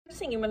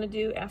thing you want to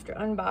do after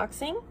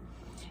unboxing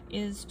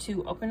is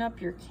to open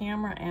up your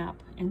camera app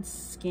and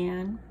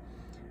scan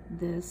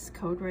this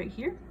code right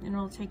here, and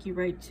it'll take you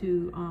right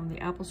to the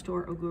Apple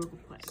Store or Google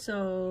Play.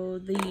 So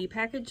the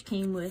package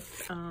came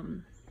with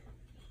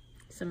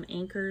some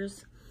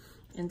anchors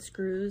and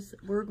screws.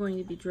 We're going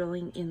to be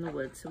drilling in the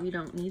wood, so we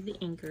don't need the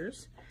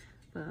anchors,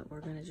 but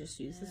we're going to just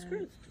use the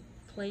screws.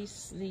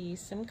 Place the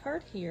SIM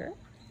card here,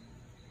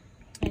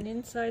 and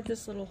inside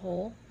this little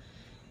hole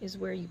is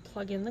where you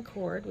plug in the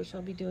cord, which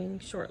I'll be doing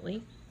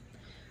shortly.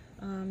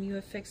 You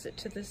affix it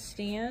to the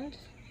stand,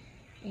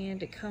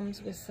 and it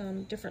comes with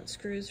some different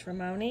screws for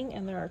mounting,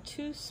 and there are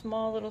two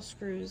small little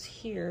screws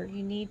here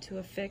you need to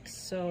affix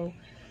so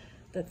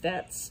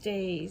that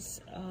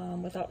stays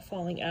without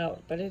falling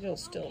out, but it'll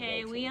still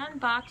rotate. We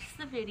unboxed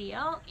the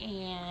video,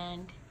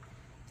 and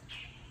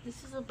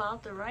this is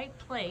about the right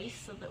place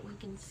so that we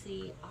can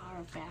see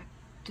our back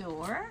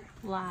door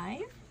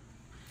live.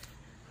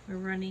 We're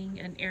running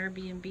an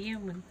Airbnb,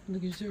 and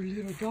look at our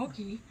little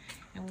doggy,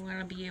 and we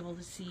want to be able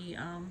to see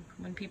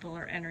when people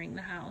are entering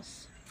the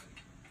house.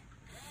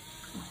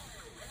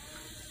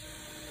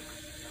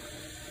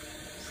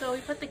 So we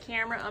put the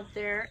camera up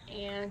there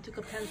and took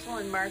a pencil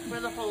and marked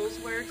where the holes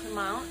were to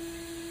mount,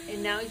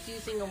 and now he's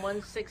using a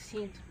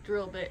 1/16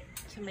 drill bit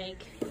to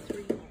make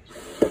 3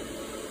 holes.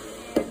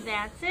 And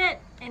that's it.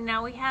 And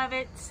now we have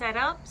it set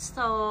up,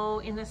 so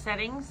in the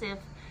settings, if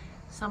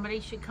somebody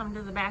should come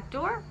to the back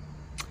door,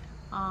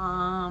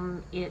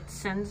 it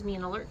sends me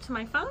an alert to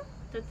my phone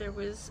that there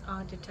was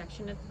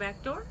detection at the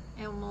back door,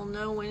 and we'll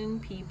know when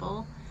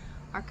people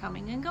are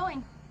coming and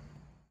going.